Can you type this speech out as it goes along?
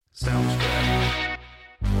Sounds good.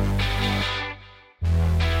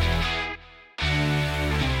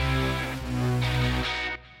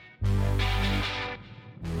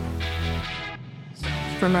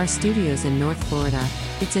 From our studios in North Florida,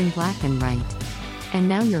 it's In Black and Right. And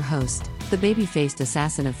now your host, the baby-faced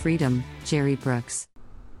assassin of freedom, Jerry Brooks.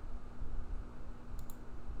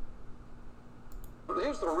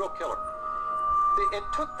 Here's the real killer. It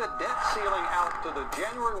took the debt ceiling out to the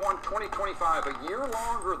January 1, 2025, a year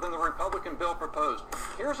longer than the Republican bill proposed.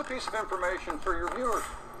 Here's a piece of information for your viewers.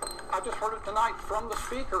 I just heard it tonight from the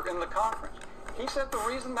speaker in the conference. He said the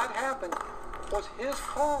reason that happened was his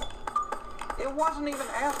call. It wasn't even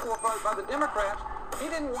asked for by the Democrats. He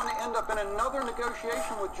didn't want to end up in another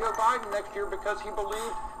negotiation with Joe Biden next year because he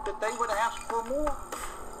believed that they would ask for more.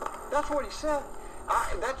 That's what he said.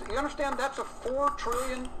 You understand that's a $4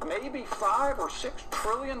 trillion, maybe $5 or $6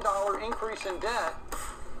 trillion increase in debt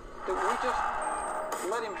that we just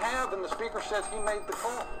let him have, and the speaker says he made the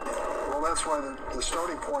call. Well, that's why the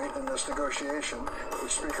starting point in this negotiation,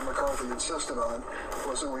 which Speaker McCarthy insisted on,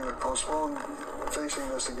 was that we would postpone facing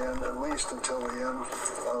this again at least until the end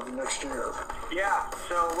of next year. Yeah,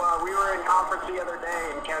 so we were in conference the other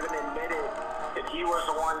day, and Kevin admitted that he was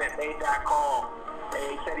the one that made that call. And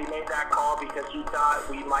he said he made that call because he thought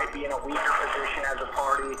we might be in a weaker position as a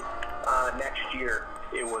party next year.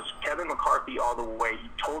 It was Kevin McCarthy all the way. He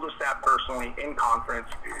told us that personally in conference.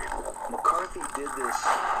 McCarthy did this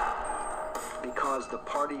because the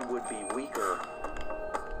party would be weaker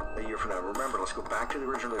a year from now. Remember, let's go back to the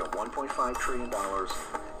original deal, $1.5 trillion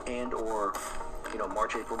and or,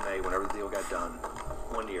 March, April, May, whenever the deal got done,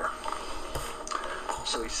 1 year.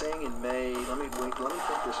 So he's saying in May, let me think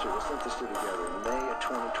this through. Let's think this through together. In May of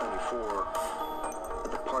 2024,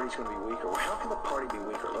 the party's going to be weaker. Well, how can the party be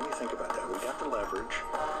weaker? Let me think about that. We got the leverage.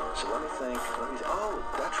 So let me think. Oh,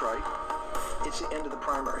 that's right. It's the end of the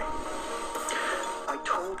primary. I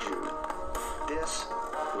told you this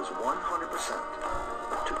was 100%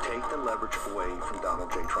 to take the leverage away from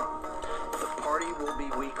Donald J. Trump. The party will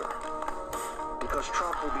be weaker because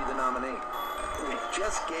Trump will be the nominee. We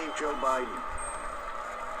just gave Joe Biden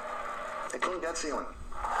a clean debt ceiling.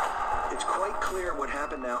 It's quite clear what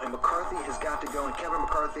happened now, and McCarthy has got to go. And Kevin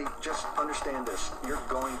McCarthy, just understand this. You're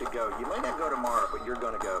going to go. You might not go tomorrow, but you're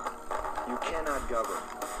going to go. You cannot govern.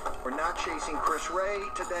 We're not chasing Chris Wray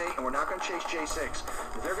today, and we're not going to chase J6.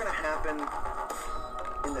 They're going to happen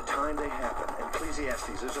in the time they happen. In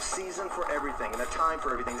Ecclesiastes, there's a season for everything and a time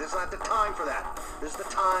for everything. This is not the time for that. This is the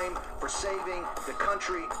time for saving the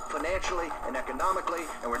country financially and economically,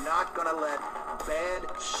 and we're not going to let bad,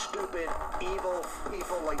 stupid, evil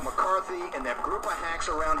people like McCarthy and that group of hacks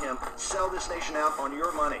around him sell this nation out on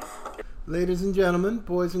your money. Ladies and gentlemen,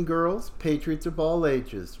 boys and girls, patriots of all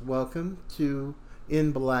ages, welcome to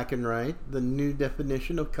In Black and Right, the new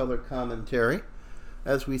definition of color commentary.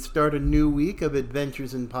 As we start a new week of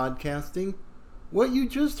adventures in podcasting, what you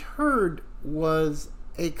just heard was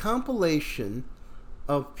a compilation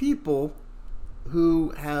of people who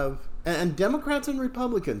have, and Democrats and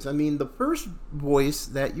Republicans. I mean, the first voice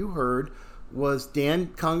that you heard was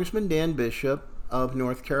Congressman Dan Bishop of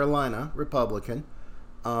North Carolina, Republican,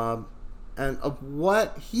 and of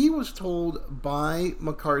what he was told by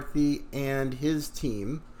McCarthy and his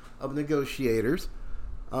team of negotiators.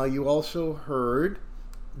 You also heard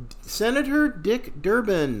Senator Dick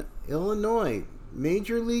Durbin, Illinois,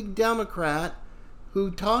 Major League Democrat, who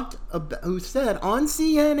said on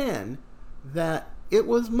CNN that it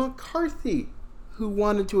was McCarthy who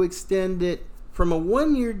wanted to extend it from a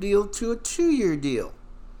 1-year deal to a 2-year deal.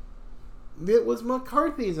 It was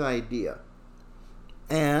McCarthy's idea.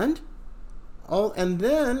 And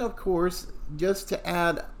then, of course, just to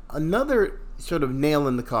add another sort of nail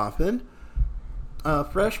in the coffin,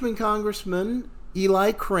 freshman Congressman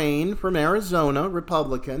Eli Crane from Arizona,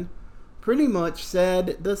 Republican, pretty much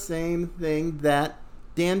said the same thing that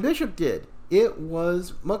Dan Bishop did. It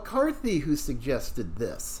was McCarthy who suggested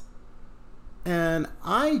this. And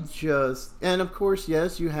of course,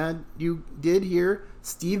 yes, you did hear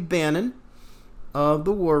Steve Bannon of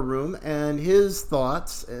the War Room and his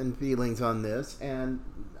thoughts and feelings on this. And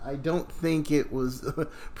I don't think it was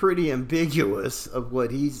pretty ambiguous of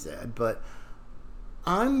what he said, but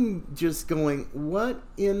I'm just going, what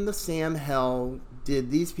in the Sam hell did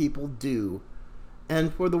these people do?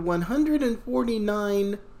 And for the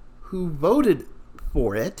 149 who voted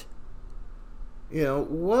for it,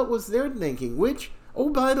 what was their thinking? Which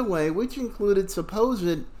included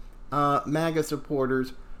supposed MAGA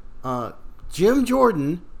supporters, Jim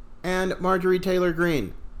Jordan and Marjorie Taylor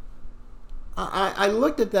Greene. I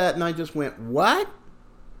looked at that and I just went, what?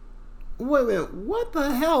 Wait a minute, what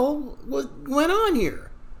the hell went on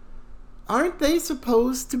here? Aren't they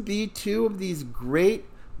supposed to be two of these great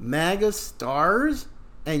MAGA stars?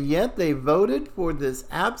 And yet they voted for this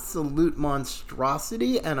absolute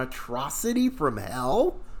monstrosity and atrocity from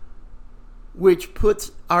hell, which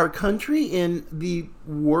puts our country in the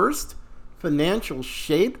worst financial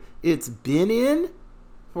shape it's been in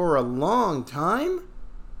for a long time?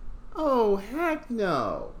 Oh, heck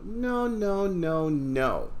no. No, no, no,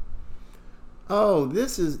 no. Oh,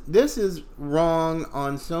 this is wrong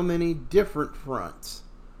on so many different fronts.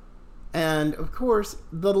 And, of course,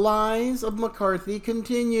 the lies of McCarthy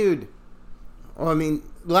continued. I mean,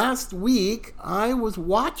 last week, I was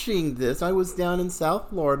watching this. I was down in South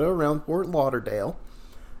Florida around Fort Lauderdale.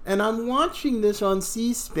 And I'm watching this on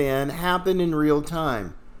C-SPAN happen in real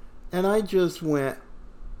time. And I just went,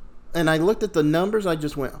 and I looked at the numbers, I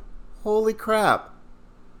just went, holy crap.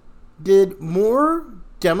 Did more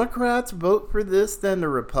Democrats vote for this than the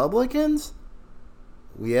Republicans?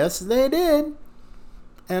 Yes, they did.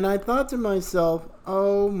 And I thought to myself,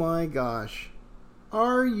 oh my gosh,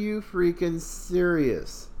 are you freaking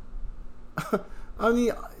serious? I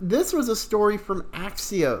mean, this was a story from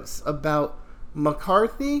Axios about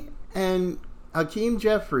McCarthy and Hakeem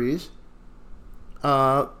Jeffries,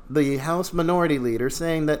 the House Minority Leader,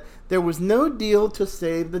 saying that there was no deal to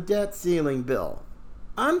save the debt ceiling bill.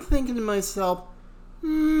 I'm thinking to myself,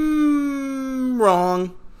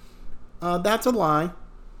 wrong. That's a lie.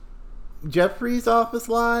 Jeffries' office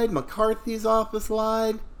lied, McCarthy's office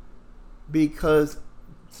lied, because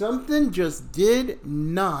something just did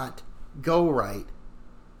not go right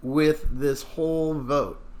with this whole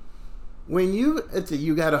vote. When you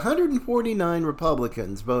got 149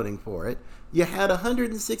 Republicans voting for it, you had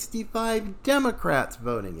 165 Democrats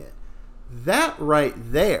voting it. That right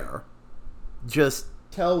there just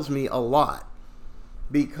tells me a lot,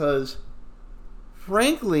 because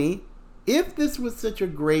frankly, if this was such a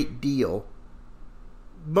great deal,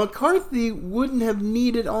 McCarthy wouldn't have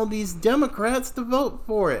needed all these Democrats to vote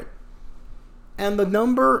for it. And the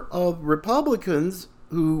number of Republicans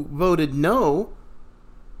who voted no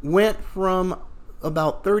went from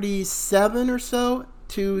about 37 or so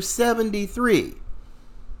to 73.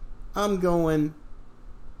 I'm going,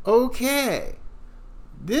 okay,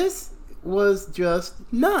 this was just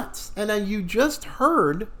nuts. And then you just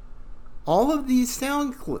heard all of these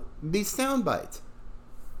sound bites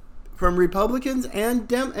from Republicans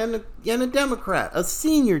and a Democrat, a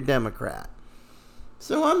senior Democrat.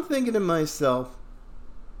 So I'm thinking to myself,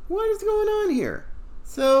 what is going on here?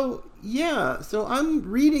 So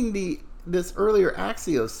I'm reading this earlier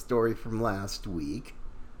Axios story from last week,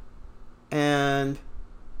 and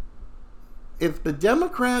if the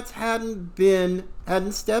Democrats hadn't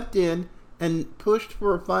stepped in and pushed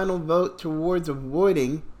for a final vote towards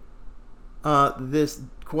avoiding this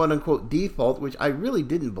quote-unquote default, which I really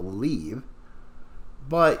didn't believe.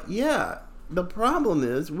 But yeah, the problem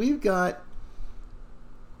is we've got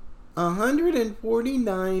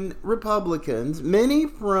 149 Republicans, many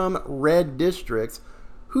from red districts,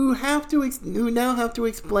 who now have to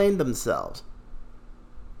explain themselves.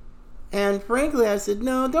 And frankly, I said,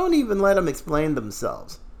 no, don't even let them explain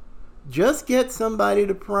themselves. Just get somebody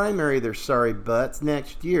to primary their sorry butts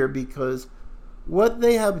next year, because what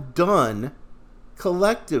they have done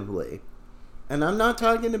collectively, and I'm not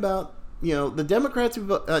talking about, the Democrats who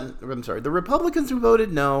the Republicans who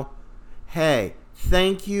voted no, hey,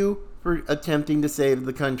 thank you for attempting to save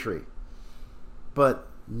the country. But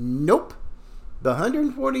nope, the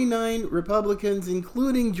 149 Republicans,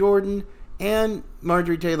 including Jordan and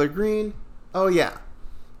Marjorie Taylor Greene, oh yeah,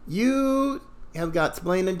 you have got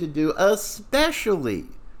splaining to do, especially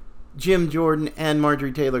Jim Jordan and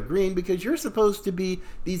Marjorie Taylor Greene, because you're supposed to be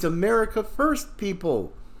these America First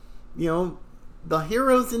people, the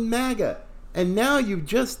heroes in MAGA. And now you've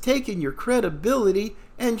just taken your credibility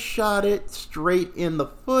and shot it straight in the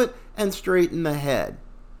foot and straight in the head.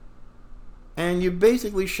 And you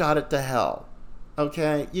basically shot it to hell.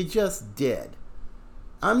 Okay? You just did.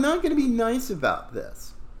 I'm not going to be nice about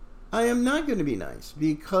this. I am not going to be nice,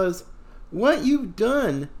 because what you've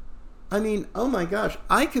done, I mean, oh my gosh,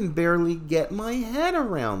 I can barely get my head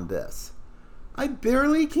around this. I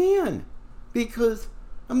barely can, because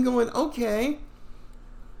I'm going, okay,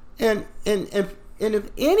 and if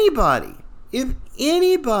anybody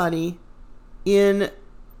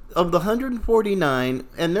of the 149,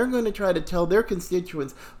 and they're going to try to tell their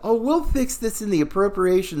constituents, oh, we'll fix this in the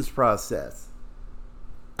appropriations process.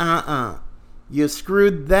 You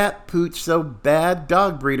screwed that pooch so bad,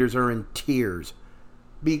 dog breeders are in tears.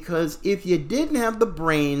 Because if you didn't have the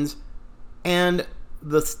brains and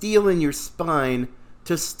the steel in your spine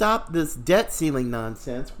to stop this debt ceiling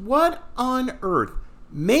nonsense, what on earth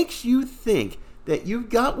makes you think that you've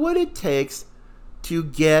got what it takes to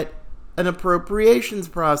get an appropriations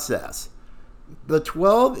process. The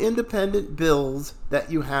 12 independent bills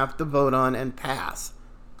that you have to vote on and pass.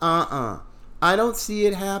 I don't see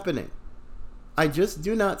it happening. I just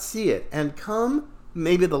do not see it. And come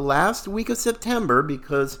maybe the last week of September,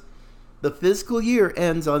 because the fiscal year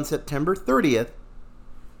ends on September 30th,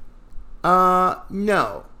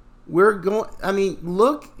 no. We're going,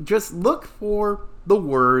 look for the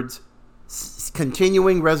words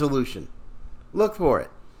continuing resolution. Look for it.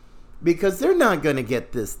 Because they're not going to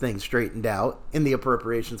get this thing straightened out in the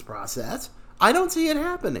appropriations process. I don't see it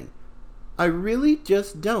happening. I really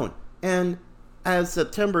just don't. And as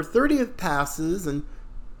September 30th passes, and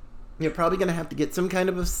you're probably going to have to get some kind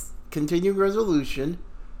of a continuing resolution,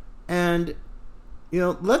 and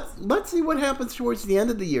let's see what happens towards the end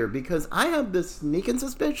of the year, because I have this sneaking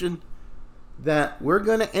suspicion that we're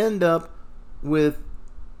going to end up with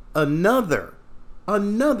another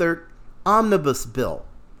omnibus bill.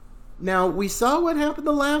 Now, we saw what happened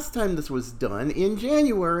the last time this was done in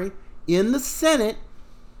January in the Senate,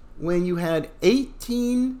 when you had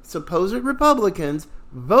 18 supposed Republicans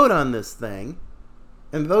vote on this thing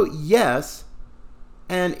and vote yes,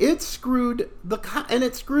 and it screwed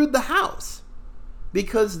the House,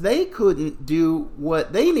 because they couldn't do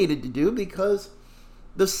what they needed to do because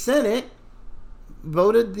the Senate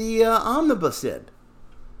voted the omnibus in.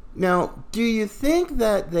 Now, do you think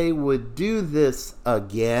that they would do this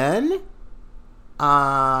again?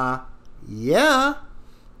 Yeah,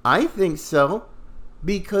 I think so.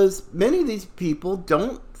 Because many of these people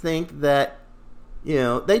don't think that,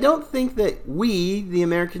 they don't think that we, the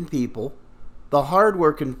American people, the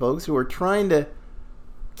hardworking folks who are trying to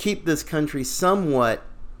keep this country somewhat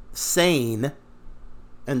sane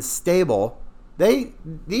and stable,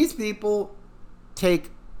 these people take,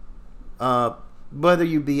 whether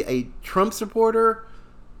you be a Trump supporter,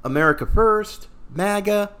 America First,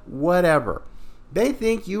 MAGA, whatever, they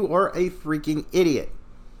think you are a freaking idiot.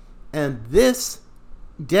 And this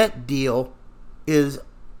debt deal is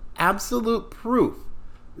absolute proof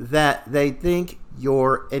that they think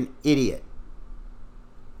you're an idiot.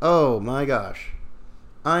 Oh my gosh.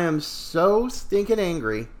 I am so stinking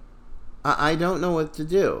angry. I don't know what to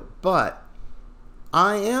do. But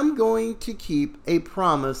I am going to keep a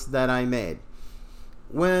promise that I made.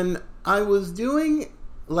 When I was doing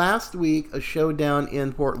last week a show down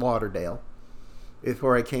in Fort Lauderdale,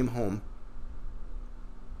 before I came home,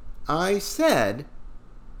 I said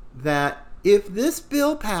that if this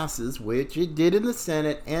bill passes, which it did in the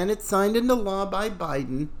Senate, and it's signed into law by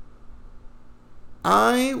Biden,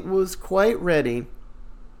 I was quite ready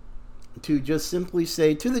to just simply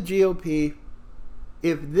say to the GOP,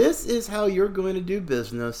 if this is how you're going to do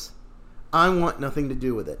business, I want nothing to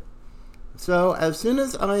do with it. So as soon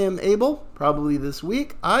as I am able, probably this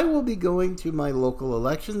week, I will be going to my local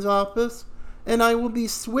elections office, and I will be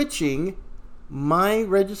switching my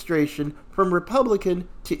registration from Republican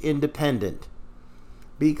to Independent.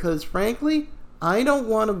 Because frankly, I don't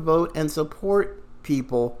want to vote and support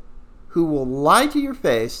people who will lie to your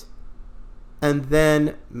face, and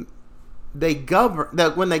then they govern.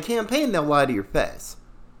 That when they campaign, they'll lie to your face.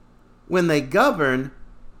 When they govern,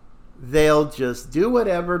 they'll just do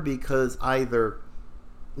whatever because either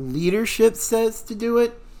leadership says to do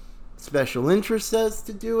it, special interest says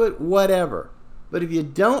to do it, whatever. But if you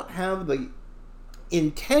don't have the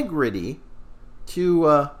integrity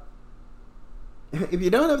to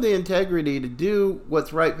do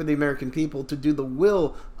what's right for the American people, to do the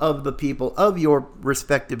will of the people of your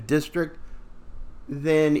respective district,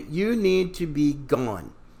 then you need to be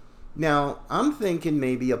gone. Now, I'm thinking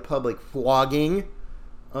maybe a public flogging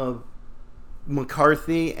of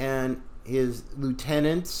McCarthy and his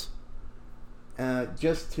lieutenants,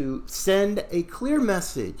 just to send a clear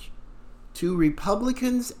message to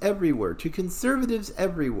Republicans everywhere, to conservatives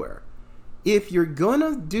everywhere. If you're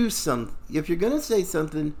gonna do something, if you're gonna say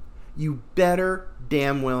something, you better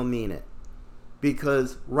damn well mean it.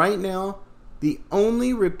 Because right now, the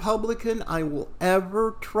only Republican I will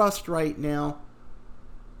ever trust right now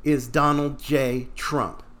is Donald J.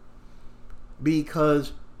 Trump.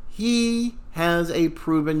 Because he has a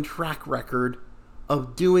proven track record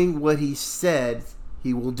of doing what he said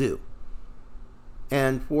he will do.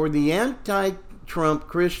 And for the anti-Trump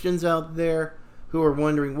Christians out there who are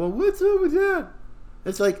wondering, well, what's up with that?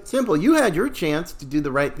 It's like, simple. You had your chance to do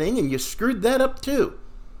the right thing, and you screwed that up too.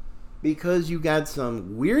 Because you got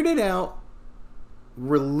some weirded out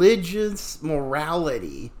religious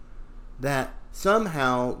morality that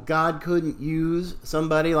somehow God couldn't use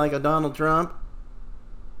somebody like a Donald Trump.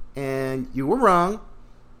 And you were wrong.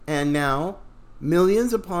 And now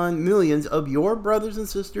millions upon millions of your brothers and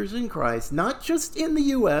sisters in Christ, not just in the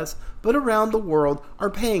U.S., but around the world, are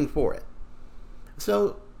paying for it.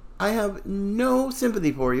 So I have no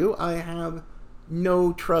sympathy for you. I have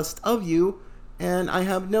no trust of you. And I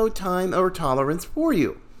have no time or tolerance for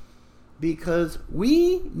you. Because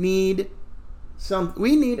we need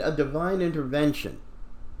a divine intervention.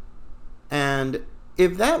 And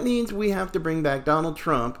if that means we have to bring back Donald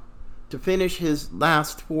Trump to finish his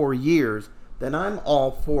last 4 years, then I'm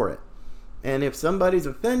all for it. And if somebody's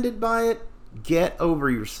offended by it, get over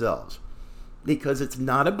yourselves. Because it's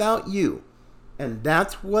not about you. And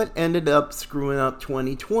that's what ended up screwing up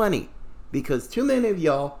 2020. Because too many of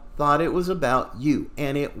y'all thought it was about you.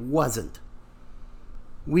 And it wasn't.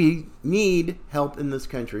 We need help in this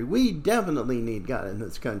country. We definitely need God in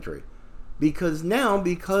this country. Because now,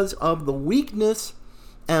 because of the weakness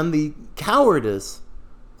and the cowardice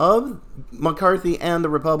of McCarthy and the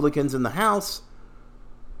Republicans in the House,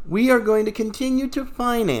 we are going to continue to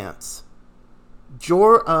finance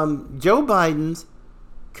Joe Biden's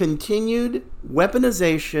continued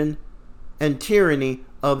weaponization and tyranny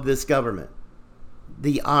of this government.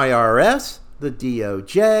 The IRS, the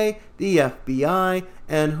DOJ, the FBI,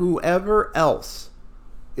 and whoever else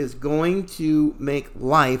is going to make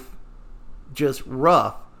life just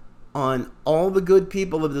rough on all the good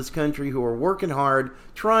people of this country who are working hard,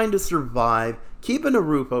 trying to survive, keeping a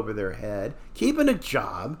roof over their head, keeping a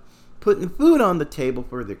job, putting food on the table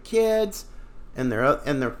for their kids and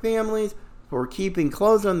their families, for keeping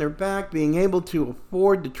clothes on their back, being able to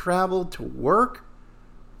afford to travel to work.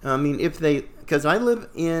 I mean, because I live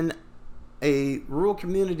in a rural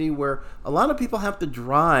community where a lot of people have to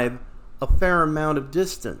drive a fair amount of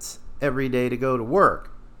distance every day to go to work.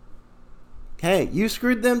 Hey, you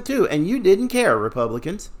screwed them too, and you didn't care,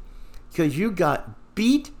 Republicans, because you got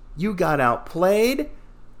beat, you got outplayed.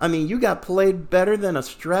 I mean, you got played better than a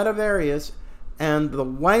Stradivarius, and the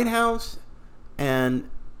White House and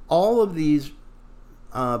all of these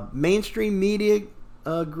mainstream media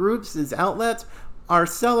groups, these outlets, are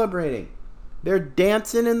celebrating. They're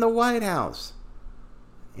dancing in the White House.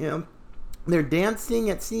 You know, they're dancing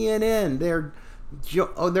at CNN. They're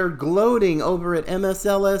gloating over at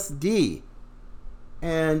MSLSD.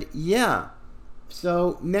 And yeah,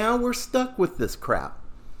 so now we're stuck with this crap.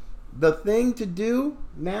 The thing to do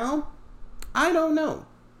now, I don't know.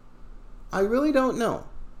 I really don't know.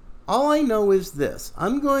 All I know is this.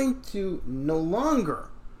 I'm going to no longer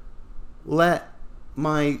let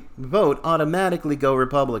my vote automatically go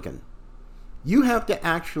Republican. You have to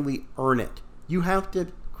actually earn it. You have to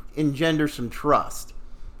engender some trust.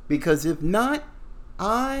 Because if not,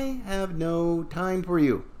 I have no time for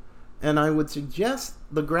you. And I would suggest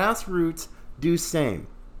the grassroots do same.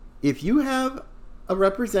 If you have a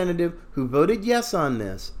representative who voted yes on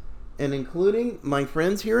this, and including my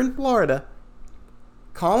friends here in Florida,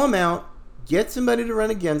 call them out, get somebody to run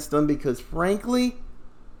against them, because frankly,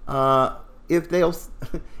 if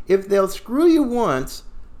they'll screw you once,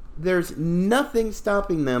 there's nothing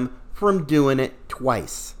stopping them from doing it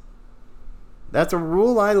twice. That's a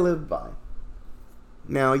rule I live by.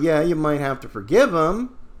 Now, yeah, you might have to forgive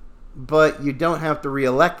them, but you don't have to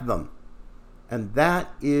reelect them. And that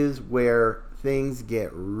is where things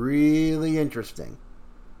get really interesting.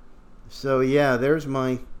 So yeah, there's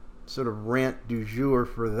my sort of rant du jour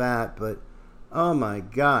for that. But oh my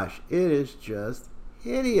gosh, it is just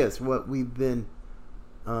hideous what we've been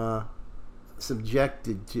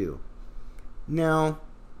subjected to. Now,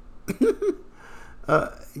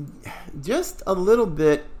 just a little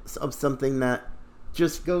bit of something that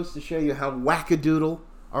just goes to show you how wackadoodle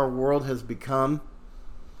our world has become.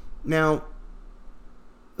 Now,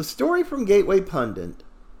 the story from Gateway Pundit,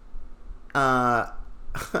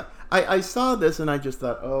 I saw this and I just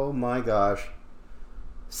thought, oh my gosh,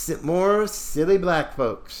 more silly black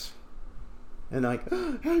folks. And like,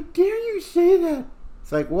 oh, how dare you say that?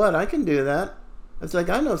 It's like, what? I can do that. It's like,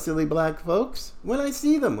 I know silly black folks when I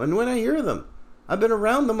see them and when I hear them. I've been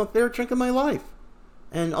around them a fair chunk of my life.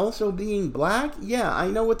 And also being black, yeah, I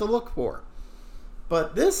know what to look for.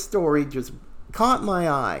 But this story just caught my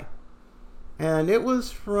eye. And it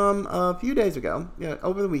was from a few days ago,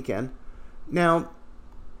 over the weekend. Now,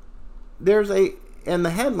 in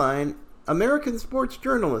the headline, American sports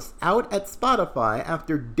journalist out at Spotify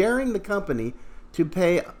after daring the company to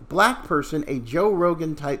pay a black person a Joe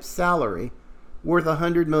Rogan type salary worth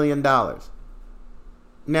 $100 million.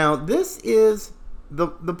 Now, this is, the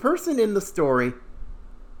person in the story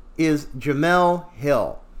is Jemele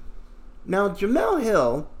Hill. Now, Jemele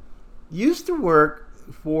Hill used to work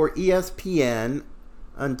for ESPN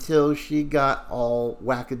until she got all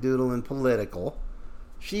wackadoodle and political.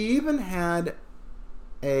 She even had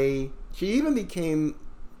she even became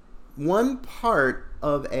one part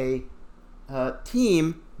of a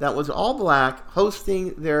team that was all black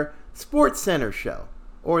hosting their Sports Center show.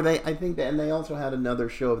 And they also had another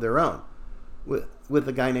show of their own with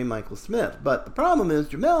a guy named Michael Smith. But the problem is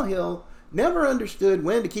Jemele Hill never understood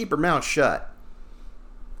when to keep her mouth shut.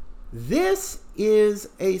 This is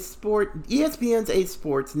ESPN's a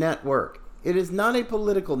sports network. It is not a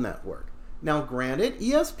political network. Now, granted,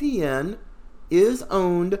 ESPN is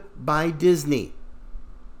owned by Disney.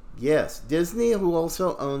 Yes, Disney, who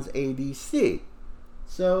also owns ABC.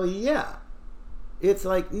 So, yeah. It's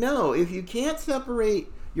like, no, if you can't separate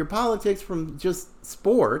your politics from just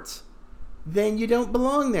sports, then you don't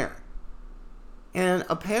belong there. And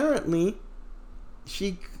apparently,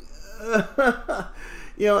 she...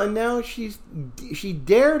 and now she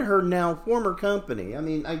dared her now former company. I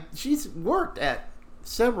mean, she's worked at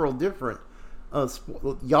several different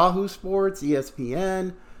Yahoo Sports,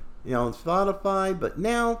 ESPN, Spotify, but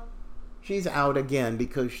now she's out again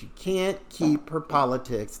because she can't keep her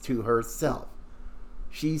politics to herself.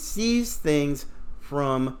 She sees things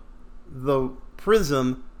from the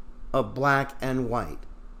prism of black and white.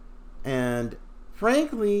 And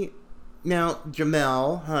frankly, now,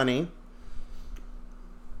 Jemele, honey,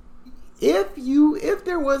 if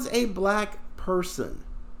there was a black person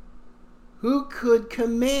who could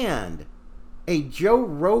command a Joe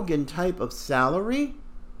Rogan type of salary,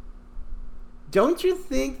 don't you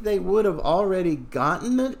think they would have already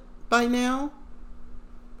gotten it by now?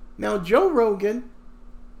 Now, Joe Rogan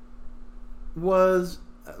is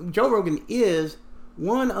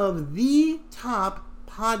one of the top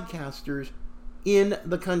podcasters in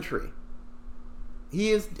the country.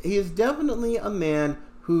 He is definitely a man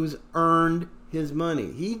who's earned his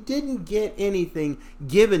money. He didn't get anything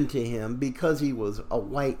given to him because he was a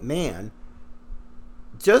white man.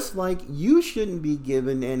 Just like you shouldn't be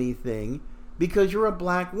given anything because you're a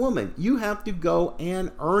black woman. You have to go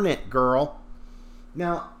and earn it, girl.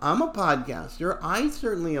 Now, I'm a podcaster. I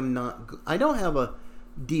certainly am not... I don't have a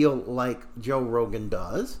deal like Joe Rogan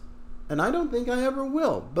does. And I don't think I ever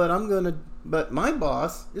will. But my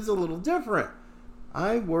boss is a little different.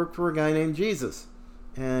 I work for a guy named Jesus.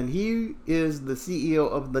 And he is the CEO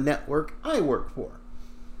of the network I work for.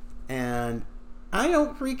 And I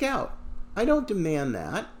don't freak out. I don't demand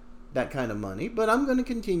that kind of money. But I'm going to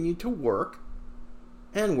continue to work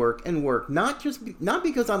and work and work. Not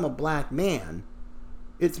because I'm a black man.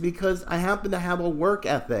 It's because I happen to have a work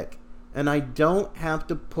ethic. And I don't have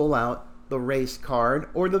to pull out the race card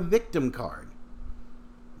or the victim card.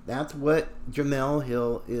 That's what Jemele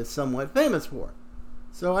Hill is somewhat famous for.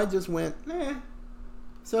 So I just went, eh.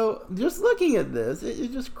 So just looking at this,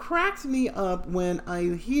 it just cracks me up when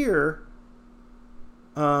I hear,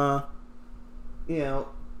 someone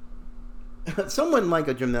like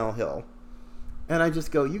a Jemele Hill, and I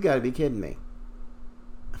just go, you got to be kidding me.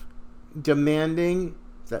 Demanding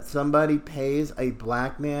that somebody pays a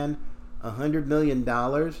black man $100 million?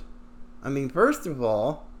 I mean, first of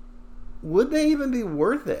all, would they even be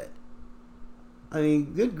worth it? I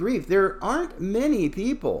mean, good grief. There aren't many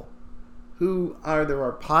people who either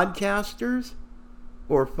are podcasters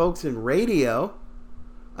or folks in radio.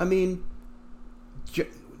 I mean,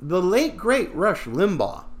 the late, great Rush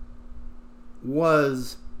Limbaugh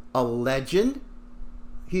was a legend.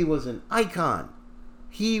 He was an icon.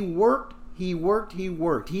 He worked. He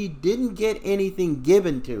didn't get anything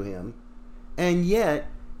given to him. And yet,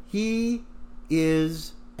 he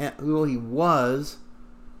was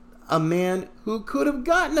a man who could have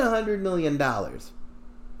gotten $100 million.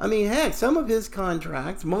 I mean, heck, some of his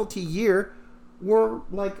contracts, multi-year, were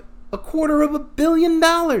like $250 million.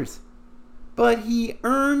 But he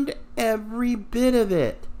earned every bit of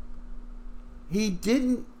it. He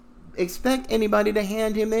didn't expect anybody to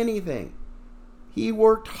hand him anything. He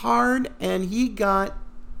worked hard and he got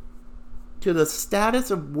to the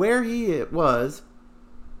status of where he was.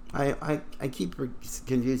 I keep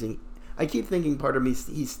confusing. I keep thinking part of me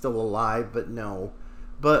he's still alive, but no.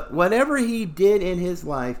 But whatever he did in his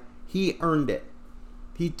life, he earned it.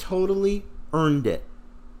 He totally earned it.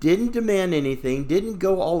 Didn't demand anything. Didn't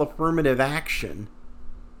go all affirmative action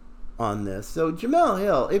on this. So Jemele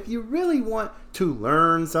Hill, if you really want to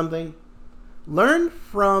learn something, learn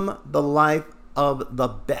from the life of the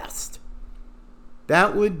best.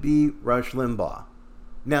 That would be Rush Limbaugh.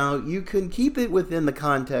 Now, you can keep it within the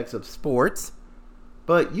context of sports,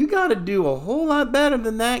 but you got to do a whole lot better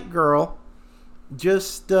than that, girl.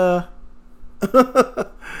 Just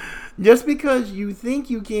because you think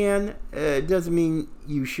you can, doesn't mean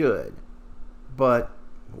you should. But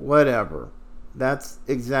whatever. That's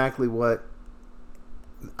exactly what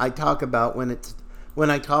I talk about when it's when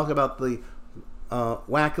I talk about the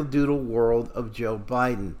wackadoodle world of Joe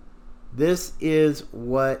Biden. This is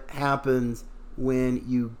what happens when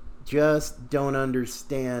you just don't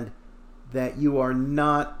understand that you are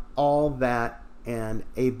not all that and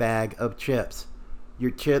a bag of chips.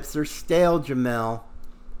 Your chips are stale, Jamel.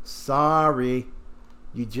 Sorry.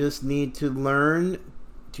 You just need to learn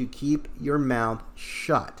to keep your mouth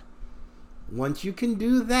shut. Once you can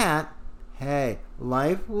do that, hey,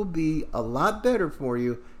 life will be a lot better for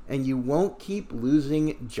you, and you won't keep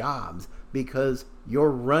losing jobs because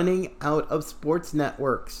you're running out of sports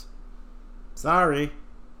networks. Sorry.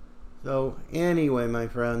 So anyway, my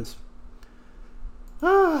friends,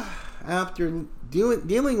 after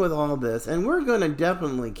dealing with all this, and we're going to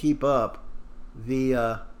definitely keep up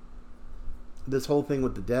the this whole thing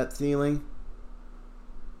with the debt ceiling.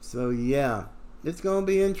 So yeah, it's going to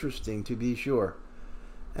be interesting, to be sure.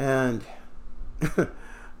 And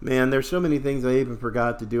man, there's so many things I even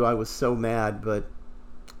forgot to do. I was so mad, but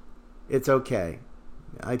it's okay.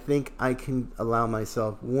 I think I can allow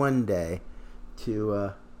myself one day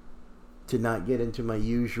to not get into my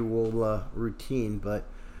usual routine, but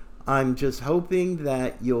I'm just hoping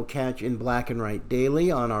that you'll catch In Black and White Daily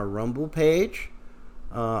on our Rumble page.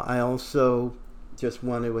 I also just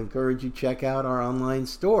want to encourage you to check out our online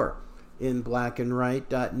store,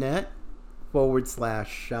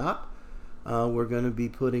 inblackandwhite.net/shop. We're going to be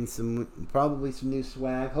putting probably some new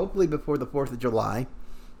swag, hopefully before the 4th of July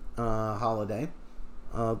holiday.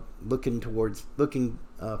 Looking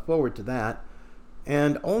forward to that.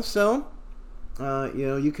 And also,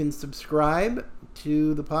 you can subscribe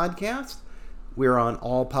to the podcast. We're on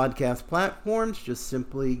all podcast platforms. Just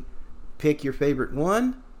simply pick your favorite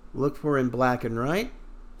one, look for In Black and White,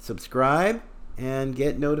 subscribe, and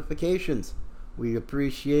get notifications. We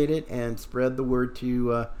appreciate it, and spread the word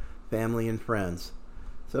to family and friends.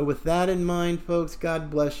 So with that in mind, folks,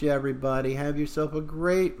 God bless you, everybody. Have yourself a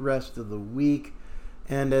great rest of the week.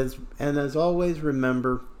 And as always,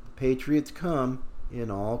 remember, Patriots come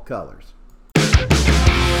in all colors.